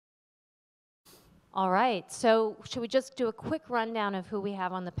All right, so should we just do a quick rundown of who we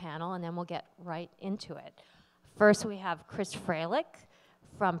have on the panel, and then we'll get right into it. First, we have Chris Fralic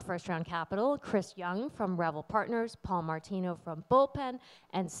from First Round Capital, Chris Young from Revel Partners, Paul Martino from Bullpen,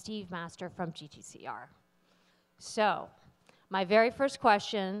 and Steve Master from GTCR. So, my very first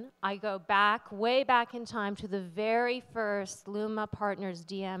question, I go back, way back in time to the very first Luma Partners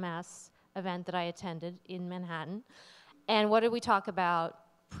DMS event that I attended in Manhattan. And what did we talk about?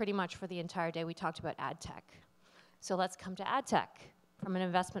 Pretty much for the entire day, we talked about ad tech. So let's come to ad tech from an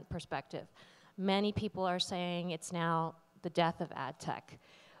investment perspective. Many people are saying it's now the death of ad tech.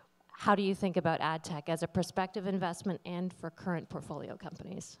 How do you think about ad tech as a prospective investment and for current portfolio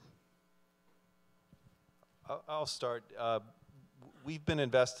companies? I'll start. We've been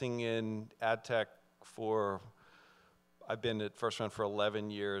investing in ad tech I've been at First Round for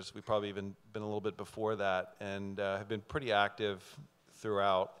 11 years. We've probably even been a little bit before that, and have been pretty active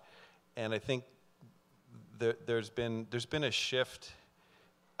throughout. And I think there's been a shift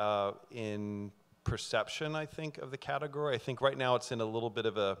in perception, I think, of the category. I think right now it's in a little bit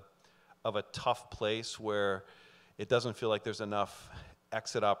of a tough place where it doesn't feel like there's enough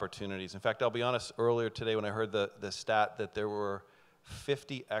exit opportunities. In fact, I'll be honest, earlier today when I heard the stat that there were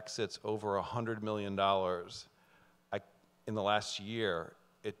 50 exits over $100 million in the last year,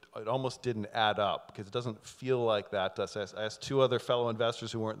 it almost didn't add up, because it doesn't feel like that to us. I asked two other fellow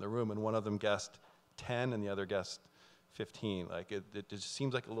investors who weren't in the room, and one of them guessed 10 and the other guessed 15. Like it just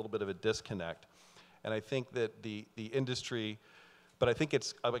seems like a little bit of a disconnect. And I think that the industry, but I think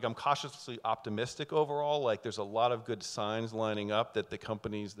it's, like, I'm cautiously optimistic overall. Like, there's a lot of good signs lining up that the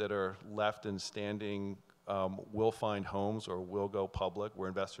companies that are left and standing will find homes or will go public. We're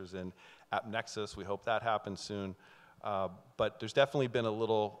investors in AppNexus. We hope that happens soon. But there's definitely been a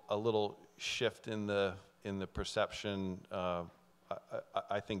little shift in the perception.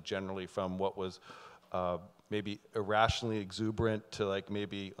 I think generally from what was maybe irrationally exuberant to, like,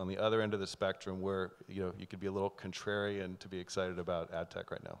 maybe on the other end of the spectrum where you could be a little contrarian to be excited about ad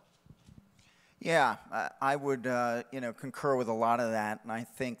tech right now. Yeah, I would concur with a lot of that, and I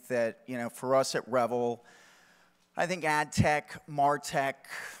think that for us at Revel, I think ad tech, martech,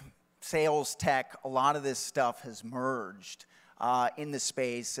 sales tech, a lot of this stuff has merged in the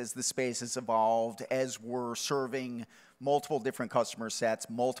space as the space has evolved, as we're serving multiple different customer sets,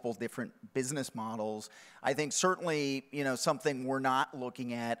 multiple different business models. I think certainly, something we're not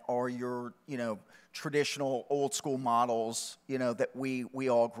looking at are your, traditional old school models, that we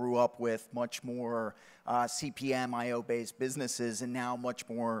all grew up with, much more CPM, IO-based businesses, and now much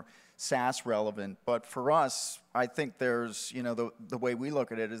more SaaS relevant. But for us, I think there's, the way we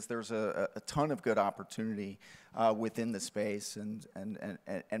look at it is there's a ton of good opportunity within the space,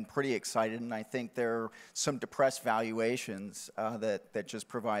 and pretty excited. And I think there are some depressed valuations that just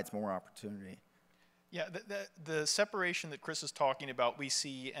provides more opportunity. Yeah, the separation that Chris is talking about, we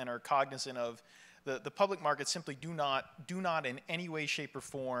see and are cognizant of. The public markets simply do not in any way, shape, or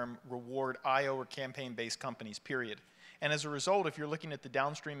form reward IO or campaign-based companies, period. And as a result, if you're looking at the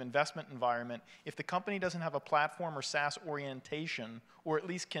downstream investment environment, if the company doesn't have a platform or SaaS orientation, or at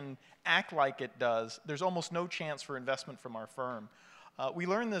least can act like it does, there's almost no chance for investment from our firm. We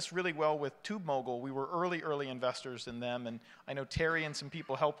learned this really well with TubeMogul. We were early investors in them, and I know Terry and some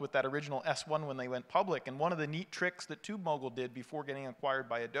people helped with that original S1 when they went public. And one of the neat tricks that TubeMogul did before getting acquired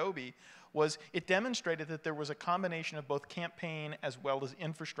by Adobe was it demonstrated that there was a combination of both campaign as well as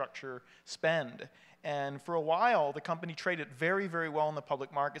infrastructure spend. And for a while, the company traded very, very well in the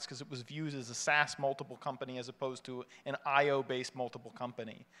public markets because it was viewed as a SaaS multiple company as opposed to an IO-based multiple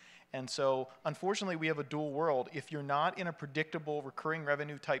company. And so, unfortunately, we have a dual world. If you're not in a predictable recurring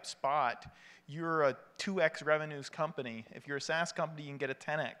revenue type spot, you're a 2x revenues company. If you're a SaaS company, you can get a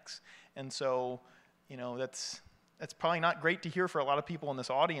 10x. And so, that's probably not great to hear for a lot of people in this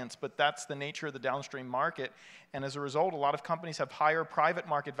audience, but that's the nature of the downstream market. And as a result, a lot of companies have higher private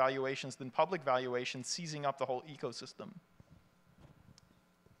market valuations than public valuations, seizing up the whole ecosystem.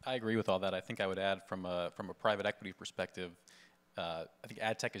 I agree with all that. I think I would add from a private equity perspective, I think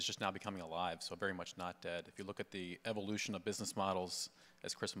ad tech is just now becoming alive, so very much not dead. If you look at the evolution of business models,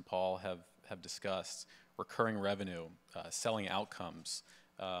 as Chris and Paul have discussed, recurring revenue, selling outcomes,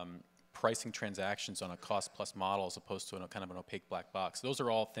 pricing transactions on a cost-plus model as opposed to kind of an opaque black box. Those are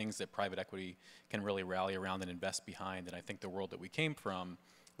all things that private equity can really rally around and invest behind. And I think the world that we came from,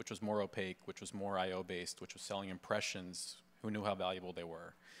 which was more opaque, which was more IO-based, which was selling impressions, who knew how valuable they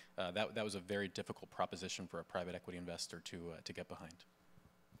were, that was a very difficult proposition for a private equity investor to get behind.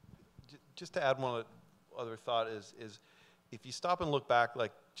 Just to add one other thought is if you stop and look back,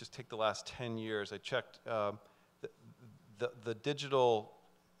 like just take the last 10 years, I checked the digital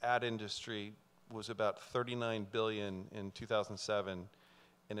ad industry was about 39 billion in 2007,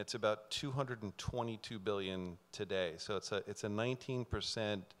 and it's about 222 billion today. So it's a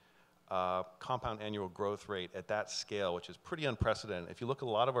 19% compound annual growth rate at that scale, which is pretty unprecedented. If you look at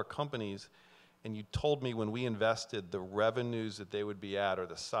a lot of our companies, and you told me when we invested the revenues that they would be at or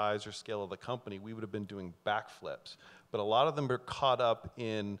the size or scale of the company, we would have been doing backflips. But a lot of them are caught up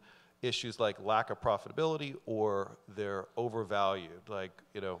in issues like lack of profitability or they're overvalued. Like,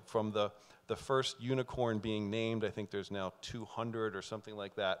 you know, from the first unicorn being named, I think there's now 200 or something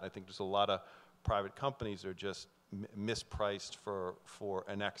like that. And I think there's a lot of private companies that are just mispriced for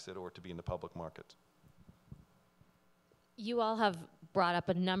an exit or to be in the public markets. You all have brought up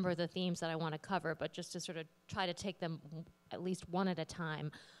a number of the themes that I want to cover, but just to sort of try to take them at least one at a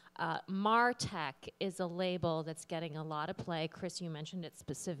time. MarTech is a label that's getting a lot of play. Chris, you mentioned it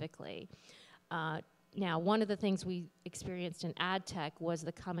specifically. Now, one of the things we experienced in ad tech was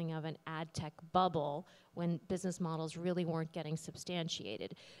the coming of an ad tech bubble when business models really weren't getting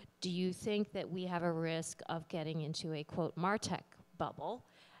substantiated. Do you think that we have a risk of getting into a, quote, MarTech bubble?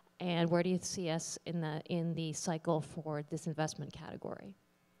 And where do you see us in the cycle for this investment category?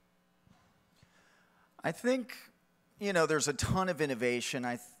 I think, you know, there's a ton of innovation.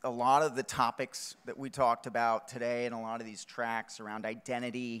 A lot of the topics that we talked about today and a lot of these tracks around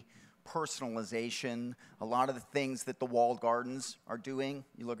identity, personalization, a lot of the things that the walled gardens are doing.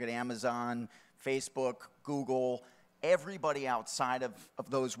 You look at Amazon, Facebook, Google, everybody outside of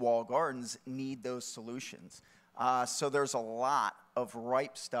those walled gardens need those solutions. So there's a lot of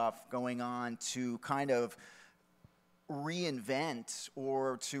ripe stuff going on to kind of reinvent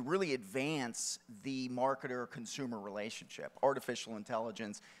or to really advance the marketer-consumer relationship, artificial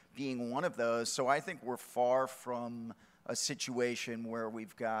intelligence being one of those. So I think we're far from a situation where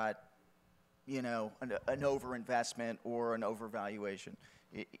we've got, you know, an overinvestment or an overvaluation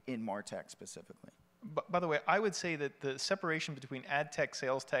in MarTech specifically. By the way, I would say that the separation between ad tech,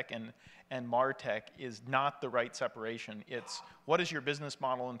 sales tech, and MarTech is not the right separation. It's what is your business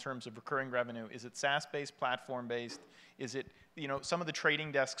model in terms of recurring revenue? Is it SaaS-based, platform-based? Is it, you know, some of the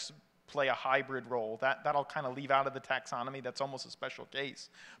trading desks play a hybrid role. That'll kind of leave out of the taxonomy. That's almost a special case.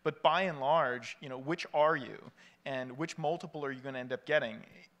 But by and large, you know, which are you? And which multiple are you going to end up getting?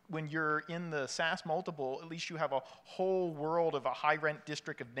 When you're in the SaaS multiple, at least you have a whole world of a high rent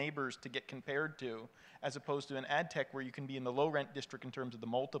district of neighbors to get compared to, as opposed to an ad tech where you can be in the low rent district in terms of the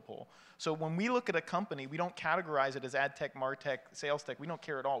multiple. So when we look at a company, we don't categorize it as ad tech, MarTech, sales tech. We don't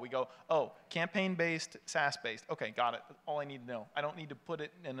care at all. We go, oh, campaign-based, SaaS-based. Okay, got it. All I need to know. I don't need to put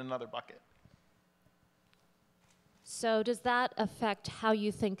it in another bucket. So does that affect how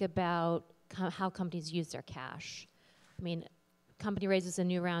you think about how companies use their cash? I mean, company raises a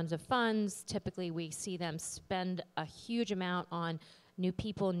new round of funds. Typically, we see them spend a huge amount on new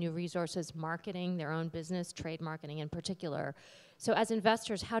people, new resources, marketing their own business, trade marketing in particular. So as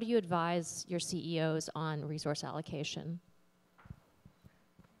investors, how do you advise your CEOs on resource allocation?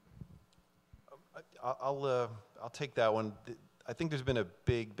 I'll take that one. I think there's been a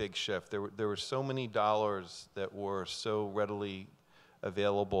big shift. There were so many dollars that were so readily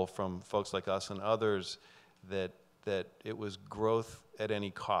available from folks like us and others that it was growth at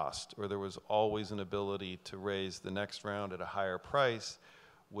any cost, or there was always an ability to raise the next round at a higher price,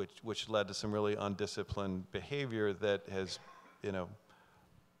 which led to some really undisciplined behavior that has, you know,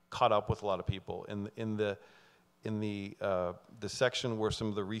 caught up with a lot of people. In the section where some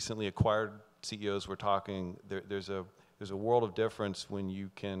of the recently acquired CEOs were talking, there's a world of difference when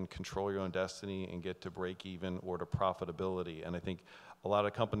you can control your own destiny and get to break even or to profitability. And I think a lot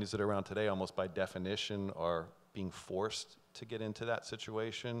of companies that are around today, almost by definition, are being forced to get into that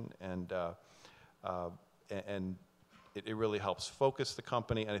situation, and it really helps focus the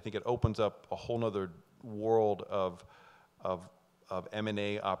company, and I think it opens up a whole nother world of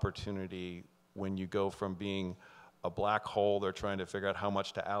M&A opportunity when you go from being a black hole they're trying to figure out how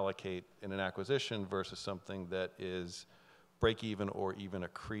much to allocate in an acquisition versus something that is break even or even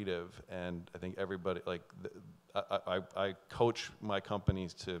accretive. And I think everybody, like, I coach my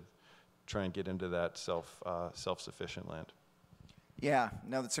companies to try and get into that self-sufficient land. Yeah,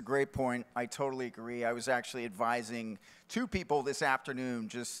 no, that's a great point. I totally agree. I was actually advising two people this afternoon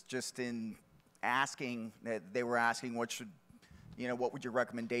just in asking, that they were asking what would your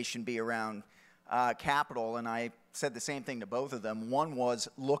recommendation be around capital, and I said the same thing to both of them. One was,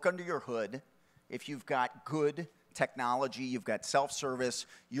 look under your hood. If you've got good technology, you've got self-service,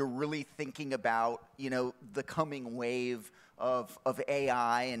 you're really thinking about, you know, the coming wave of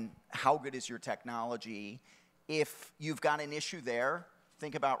AI and how good is your technology. If you've got an issue there,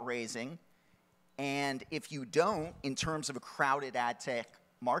 think about raising. And if you don't, in terms of a crowded ad tech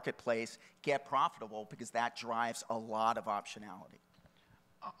marketplace get profitable, because that drives a lot of optionality.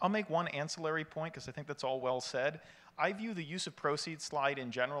 I'll make one ancillary point, because I think that's all well said. I view the use of proceeds slide in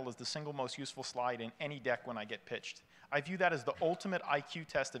general as the single most useful slide in any deck when I get pitched. I view that as the ultimate IQ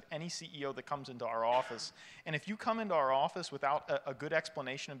test of any CEO that comes into our office. And if you come into our office without a good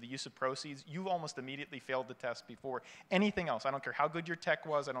explanation of the use of proceeds, you've almost immediately failed the test before anything else. I don't care how good your tech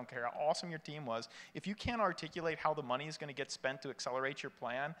was. I don't care how awesome your team was. If you can't articulate how the money is going to get spent to accelerate your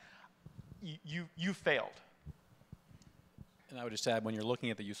plan, you failed. And I would just add, when you're looking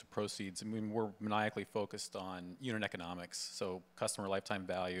at the use of proceeds, I mean, we're maniacally focused on unit economics, so customer lifetime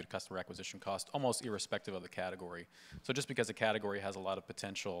value to customer acquisition cost, almost irrespective of the category. So just because a category has a lot of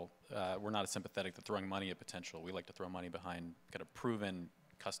potential, we're not as sympathetic to throwing money at potential. We like to throw money behind kind of proven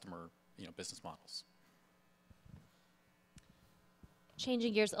customer, business models.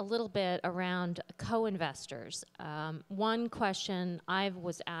 Changing gears a little bit around co-investors. One question I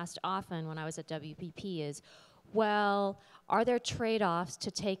was asked often when I was at WPP is, well, are there trade-offs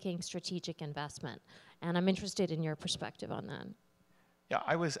to taking strategic investment? And I'm interested in your perspective on that. Yeah,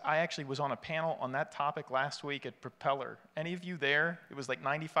 I actually was on a panel on that topic last week at Propeller. Any of you there? It was like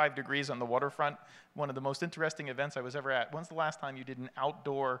 95 degrees on the waterfront. One of the most interesting events I was ever at. When's the last time you did an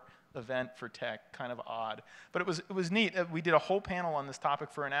outdoor event for tech? Kind of odd. But it was neat. We did a whole panel on this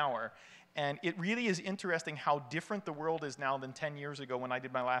topic for an hour. And it really is interesting how different the world is now than 10 years ago when I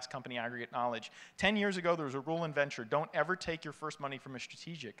did my last company, Aggregate Knowledge. 10 years ago, there was a rule in venture: don't ever take your first money from a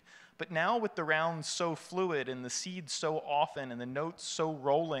strategic. But now, with the rounds so fluid and the seeds so often and the notes so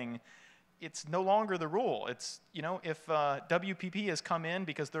rolling, it's no longer the rule. It's, if WPP has come in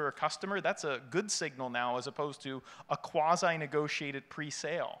because they're a customer, that's a good signal now, as opposed to a quasi-negotiated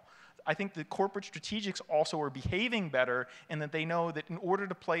pre-sale. I think the corporate strategics also are behaving better, in that they know that in order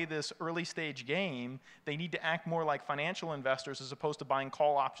to play this early stage game, they need to act more like financial investors as opposed to buying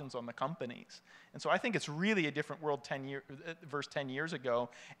call options on the companies. And so I think it's really a different world versus 10 years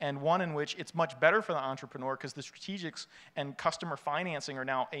ago, and one in which it's much better for the entrepreneur, because the strategics and customer financing are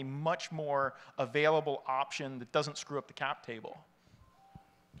now a much more available option that doesn't screw up the cap table.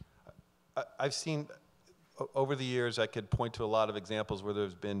 I've seen, over the years, I could point to a lot of examples where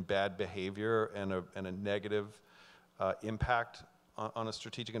there's been bad behavior and a negative impact on a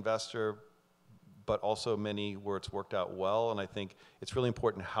strategic investor, but also many where it's worked out well. And I think it's really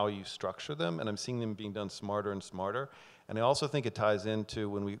important how you structure them, and I'm seeing them being done smarter and smarter. And I also think it ties into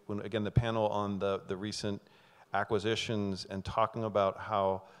when again, the panel on the recent acquisitions, and talking about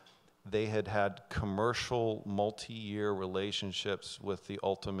how they had commercial multi-year relationships with the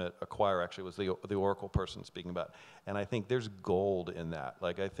ultimate acquirer. Actually, it was the Oracle person speaking about. And I think there's gold in that.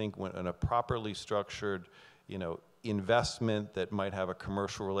 Like, I think when in a properly structured, investment that might have a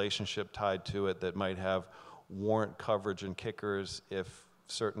commercial relationship tied to it, that might have warrant coverage and kickers if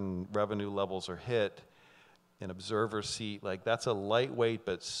certain revenue levels are hit, an observer seat, like, that's a lightweight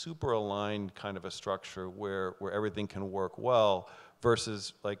but super aligned kind of a structure where everything can work well.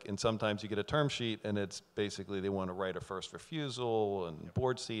 Versus, like, and sometimes you get a term sheet and it's basically they want to write a first refusal and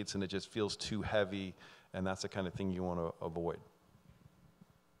board seats, and it just feels too heavy, and that's the kind of thing you want to avoid.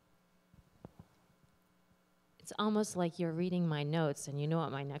 It's almost like you're reading my notes and you know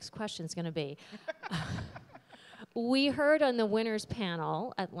what my next question is going to be. We heard on the winners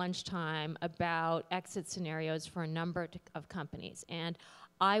panel at lunchtime about exit scenarios for a number of companies, and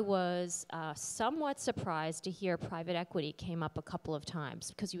I was somewhat surprised to hear private equity came up a couple of times,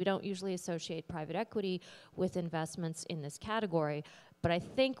 because you don't usually associate private equity with investments in this category. But I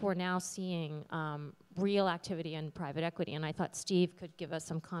think we're now seeing real activity in private equity, and I thought Steve could give us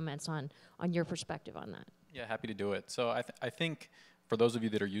some comments on your perspective on that. Yeah, happy to do it. So I think for those of you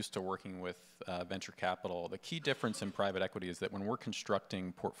that are used to working with venture capital, the key difference in private equity is that when we're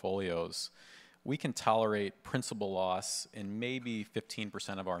constructing portfolios, we can tolerate principal loss in maybe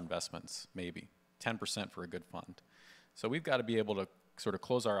 15% of our investments, maybe 10% for a good fund. So we've got to be able to sort of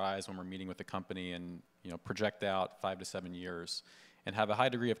close our eyes when we're meeting with the company and project out 5 to 7 years and have a high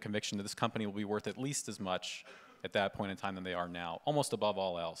degree of conviction that this company will be worth at least as much at that point in time than they are now, almost above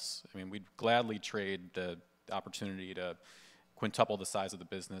all else. I mean, we'd gladly trade the opportunity to quintuple the size of the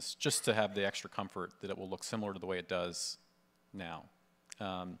business just to have the extra comfort that it will look similar to the way it does now.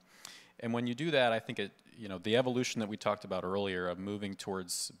 And when you do that, I think the evolution that we talked about earlier of moving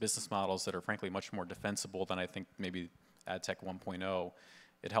towards business models that are frankly much more defensible than I think maybe AdTech 1.0,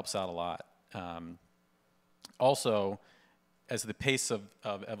 it helps out a lot. Also, as the pace of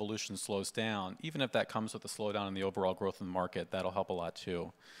evolution slows down, even if that comes with a slowdown in the overall growth in the market, that'll help a lot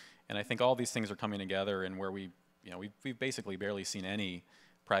too. And I think all these things are coming together, and where we've basically barely seen any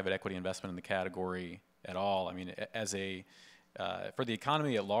private equity investment in the category at all. I mean, as a For the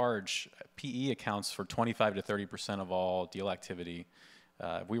economy at large, PE accounts for 25 to 30% of all deal activity.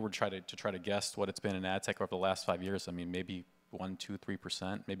 If we were try to guess what it's been in ad tech over the last 5 years, I mean, maybe 1, 2,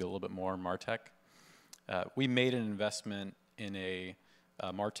 3%, maybe a little bit more in MarTech. We made an investment in a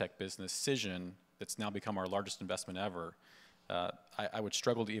MarTech business, Cision, that's now become our largest investment ever. I would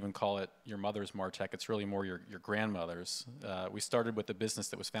struggle to even call it your mother's MarTech. It's really more your grandmother's. We started with a business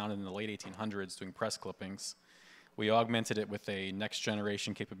that was founded in the late 1800s doing press clippings. We augmented it with a next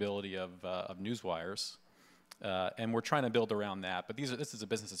generation capability of newswires. And we're trying to build around that. But this is a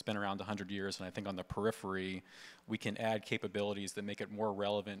business that's been around 100 years, and I think on the periphery, we can add capabilities that make it more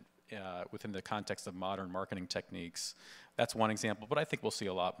relevant within the context of modern marketing techniques. That's one example, but I think we'll see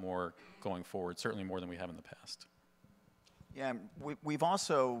a lot more going forward, certainly more than we have in the past. Yeah, we've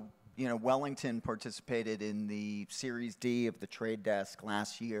also, Wellington participated in the Series D of the trade desk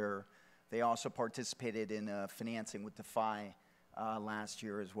last year. They also participated in financing with DeFi last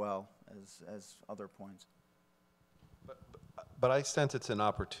year as well as other points. But I sense it's an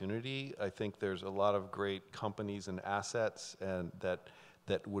opportunity. I think there's a lot of great companies and assets and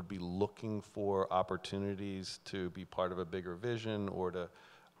that would be looking for opportunities to be part of a bigger vision or to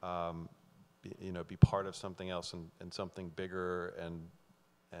be part of something else and something bigger.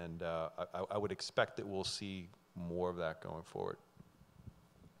 And I would expect that we'll see more of that going forward.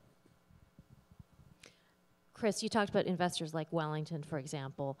 Chris, you talked about investors like Wellington, for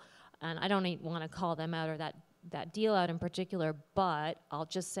example, and I don't even want to call them out or that deal out in particular, but I'll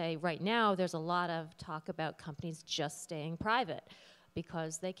just say right now there's a lot of talk about companies just staying private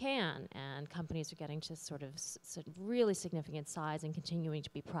because they can, and companies are getting to sort of really significant size and continuing to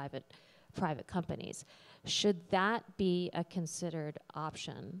be private companies. Should that be a considered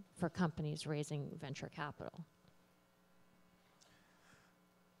option for companies raising venture capital?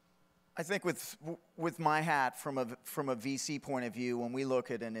 I think with my hat, from a VC point of view, when we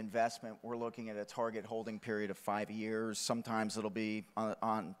look at an investment, we're looking at a target holding period of 5 years. Sometimes it'll be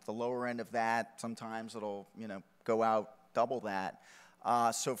on the lower end of that. Sometimes it'll go out double that.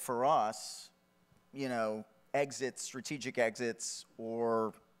 So for us, exits, strategic exits,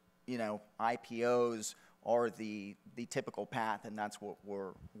 or IPOs are the typical path, and that's what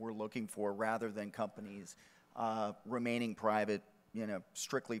we're looking for, rather than companies remaining private,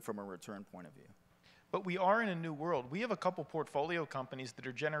 strictly from a return point of view. But we are in a new world. We have a couple portfolio companies that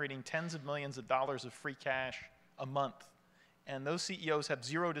are generating tens of millions of dollars of free cash a month, and those CEOs have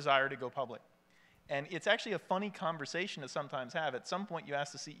zero desire to go public. And it's actually a funny conversation to sometimes have. At some point, you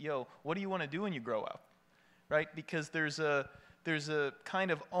ask the CEO, "What do you want to do when you grow up?" Right? Because there's a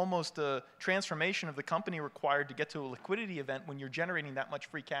kind of almost a transformation of the company required to get to a liquidity event when you're generating that much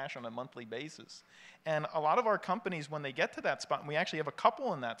free cash on a monthly basis. And a lot of our companies, when they get to that spot, and we actually have a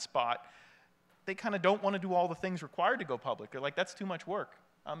couple in that spot, they kind of don't want to do all the things required to go public. They're like, that's too much work.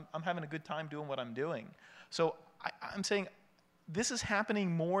 I'm having a good time doing what I'm doing. So I'm saying this is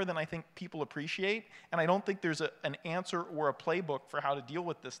happening more than I think people appreciate, and I don't think there's an answer or a playbook for how to deal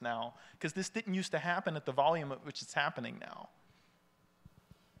with this now, because this didn't used to happen at the volume at which it's happening now.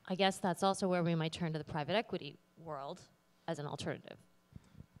 I guess that's also where we might turn to the private equity world as an alternative.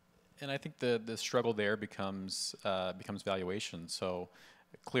 And I think the struggle there becomes valuation. So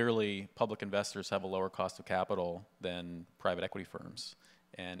clearly, public investors have a lower cost of capital than private equity firms.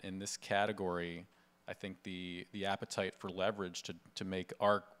 And in this category, I think the appetite for leverage to make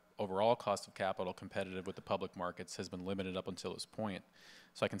our overall cost of capital competitive with the public markets has been limited up until this point.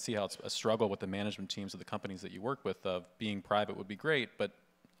 So I can see how it's a struggle with the management teams of the companies that you work with of being private would be great, but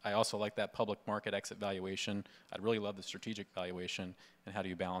I also like that public market exit valuation. I'd really love the strategic valuation, and how do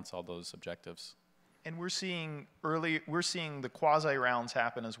you balance all those objectives? And we're seeing the quasi rounds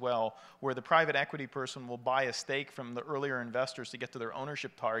happen as well, where the private equity person will buy a stake from the earlier investors to get to their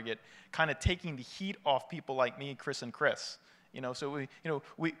ownership target, kind of taking the heat off people like me, Chris, and Chris. So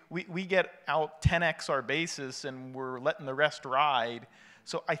we get out 10x our basis, and we're letting the rest ride.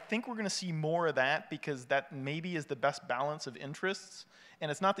 So I think we're going to see more of that, because that maybe is the best balance of interests. And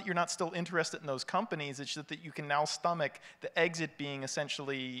it's not that you're not still interested in those companies, it's just that you can now stomach the exit being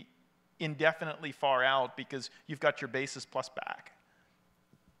essentially indefinitely far out, because you've got your basis plus back.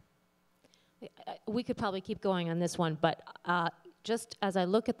 We could probably keep going on this one, but just as I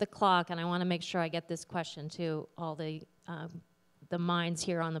look at the clock, and I want to make sure I get this question to all the minds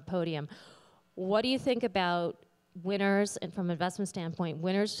here on the podium, what do you think about winners, and from an investment standpoint,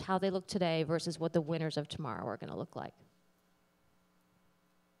 winners, how they look today versus what the winners of tomorrow are going to look like?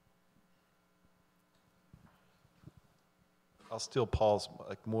 I'll steal Paul's,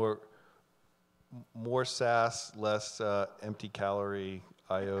 like more SaaS, less empty calorie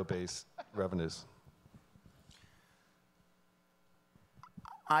IO based revenues.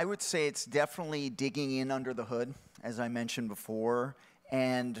 I would say it's definitely digging in under the hood, as I mentioned before,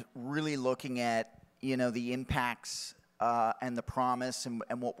 and really looking at, you know, the impacts and the promise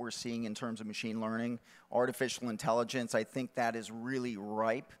and what we're seeing in terms of machine learning. Artificial intelligence, I think that is really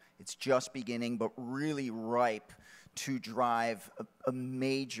ripe. It's just beginning, but really ripe to drive a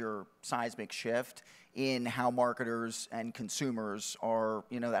major seismic shift in how marketers and consumers are,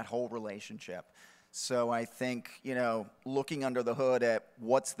 you know, that whole relationship. So I think, you know, looking under the hood at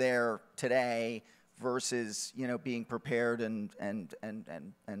what's there today versus, you know, being prepared and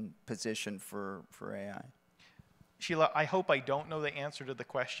positioned for AI. Sheila, I hope I don't know the answer to the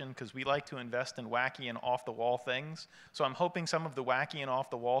question because we like to invest in wacky and off-the-wall things. So I'm hoping some of the wacky and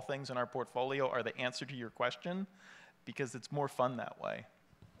off-the-wall things in our portfolio are the answer to your question because it's more fun that way.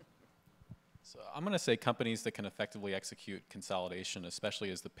 So I'm going to say companies that can effectively execute consolidation, especially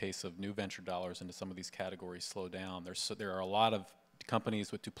as the pace of new venture dollars into some of these categories slow down. There are a lot of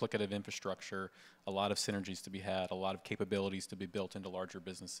companies with duplicative infrastructure, a lot of synergies to be had, a lot of capabilities to be built into larger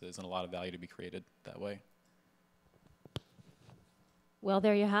businesses, and a lot of value to be created that way. Well,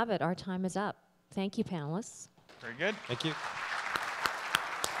 there you have it. Our time is up. Thank you, panelists. Very good. Thank you.